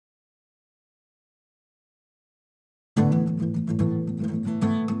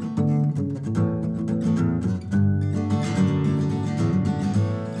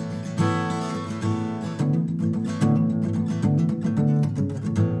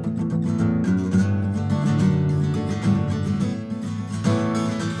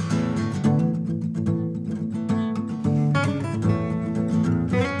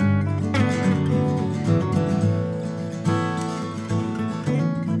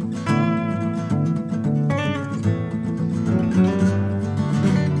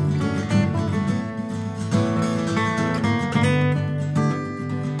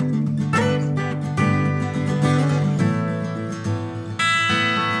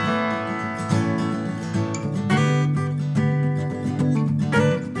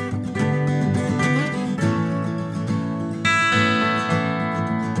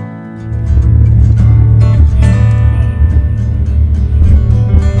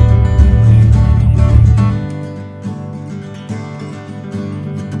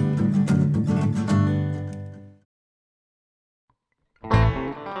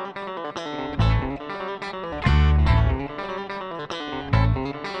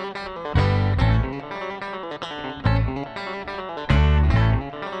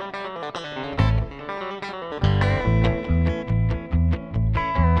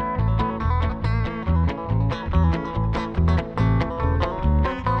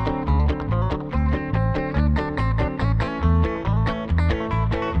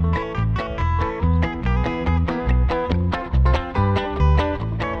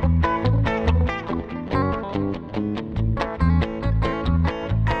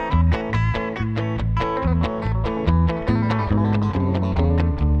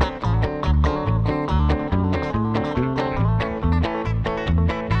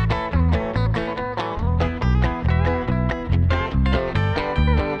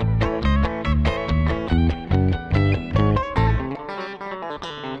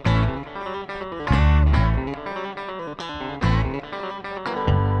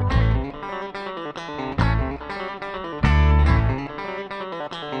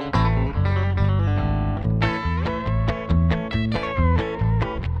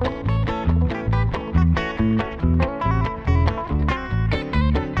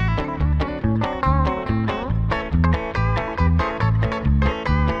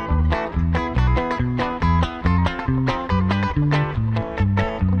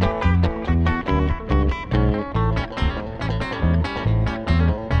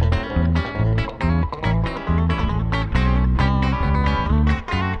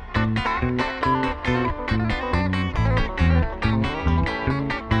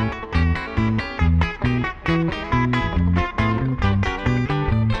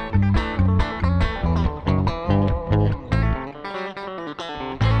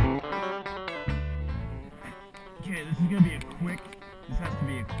is gonna be this has to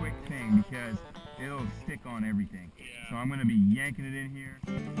be a quick thing because it'll stick on everything. Yeah. So I'm gonna be yanking it in here.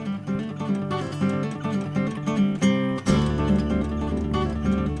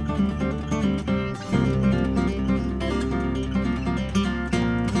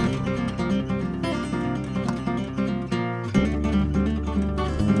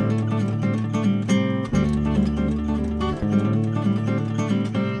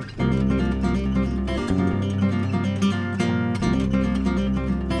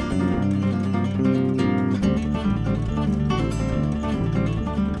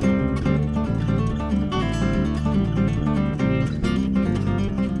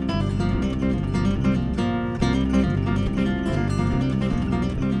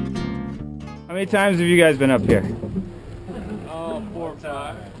 How many times have you guys been up here? Oh, 4 or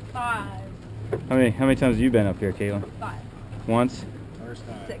 5. 5. How many times have you been up here, Caitlin? 5. Once? First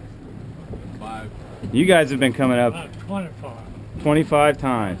time. 6. 5. You guys have been coming up 25. 25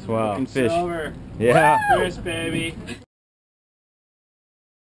 times. Wow. And fish. Silver. Yeah. Chris, baby.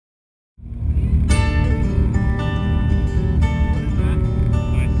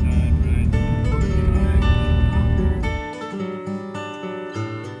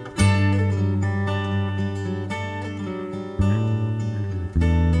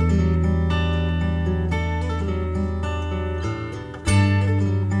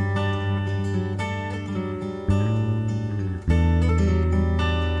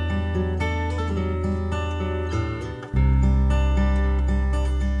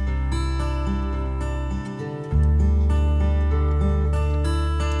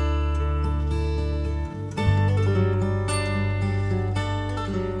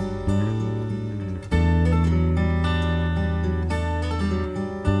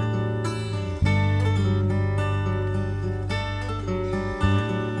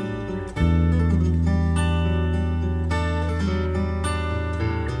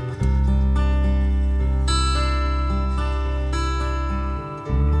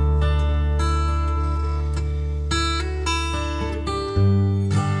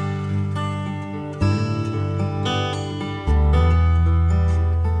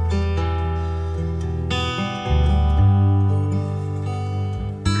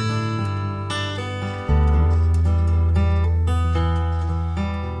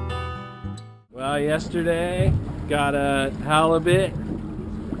 Well, yesterday got a halibut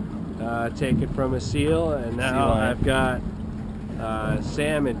taken from a seal, and now I've got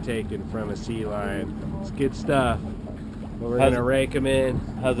salmon taken from a sea lion. It's good stuff. But we're gonna rake them in.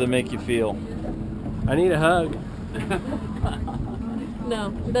 How does it make you feel? I need a hug. No,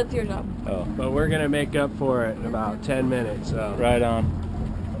 that's your job. Oh. But we're gonna make up for it in about 10 minutes. So Right on.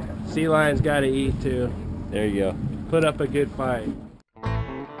 sea lions gotta eat too. There you go. Put up a good fight.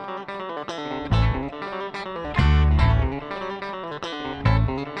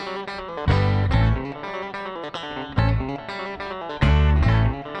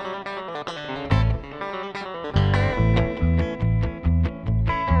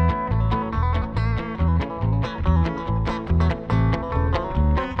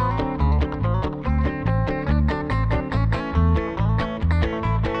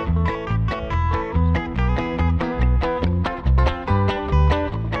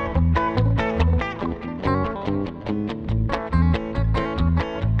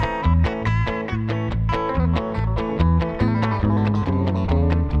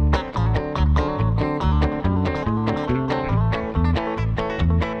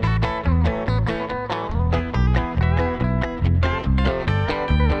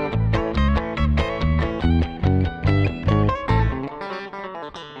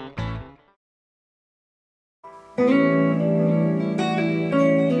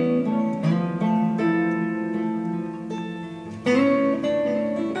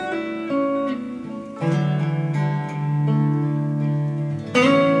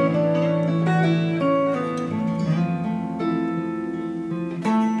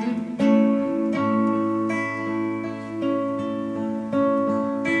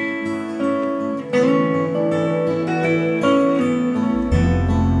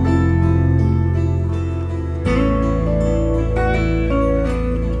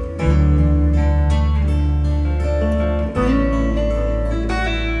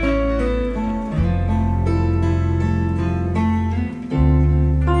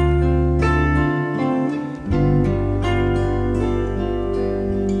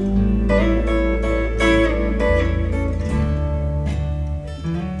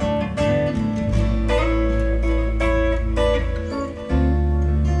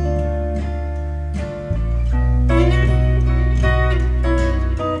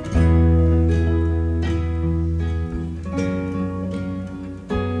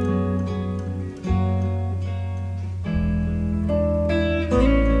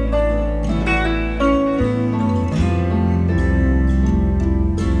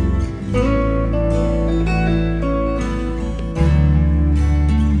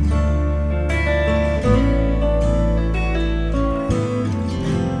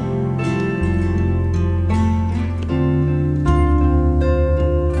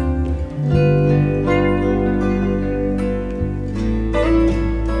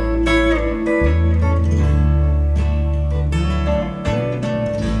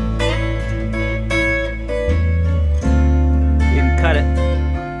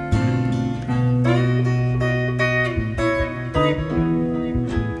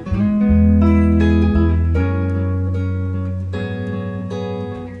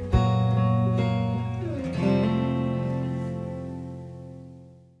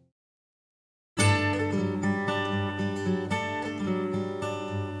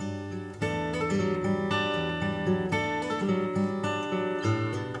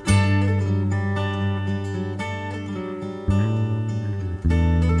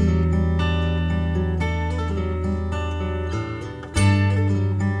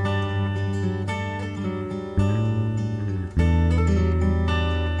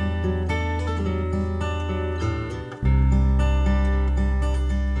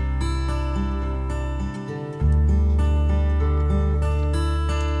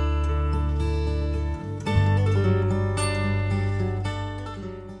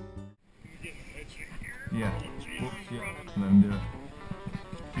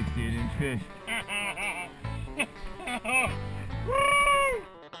 fish.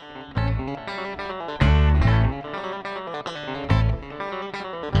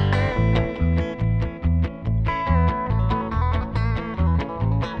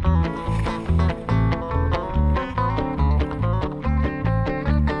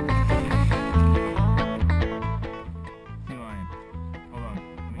 Sea lion. Hold on.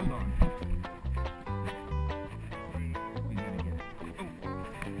 Hold on. We gotta get it.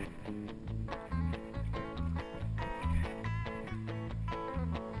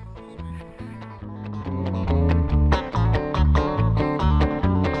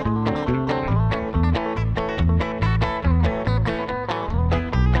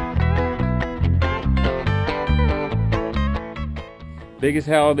 Biggest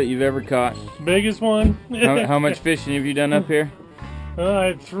halibut you've ever caught? Biggest one. How much fishing have you done up here? I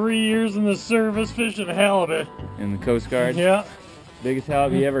had 3 years in the service fishing halibut. In the Coast Guard? Yeah. Biggest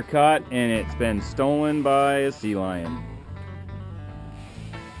halibut you ever caught, and it's been stolen by a sea lion.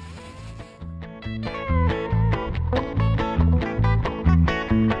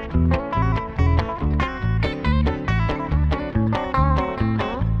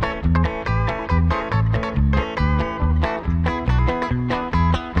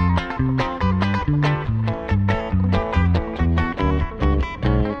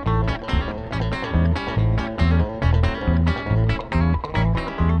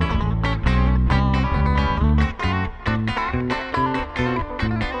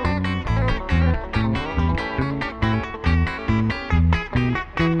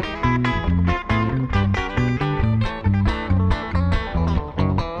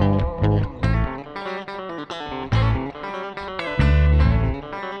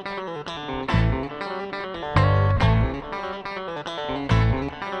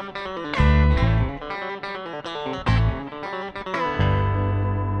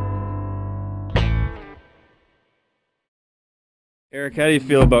 Eric, how do you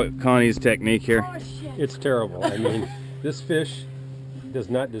feel about Connie's technique here? It's terrible. I mean, this fish does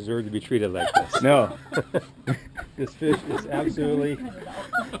not deserve to be treated like this. No. This fish is absolutely...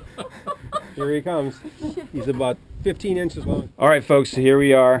 Here he comes. He's about 15 inches long. All right, folks, so here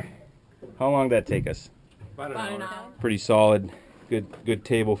we are. How long did that take us? About an hour. Pretty solid. Good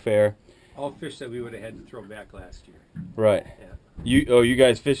table fare. All fish that we would have had to throw back last year. Right. Yeah. You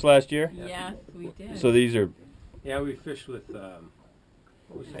guys fished last year? Yes, we did. So these are... Yeah, we fished with...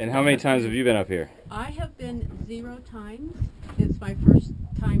 And how many times have you been up here? I have been 0 times. It's my first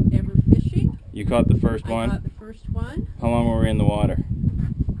time ever fishing. You caught the first one? I caught the first one. How long were we in the water?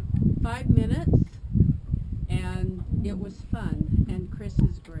 5 minutes. And it was fun. And Chris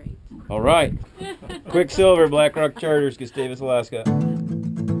is great. All right. Quicksilver, Black Rock Charters, Gustavus, Alaska.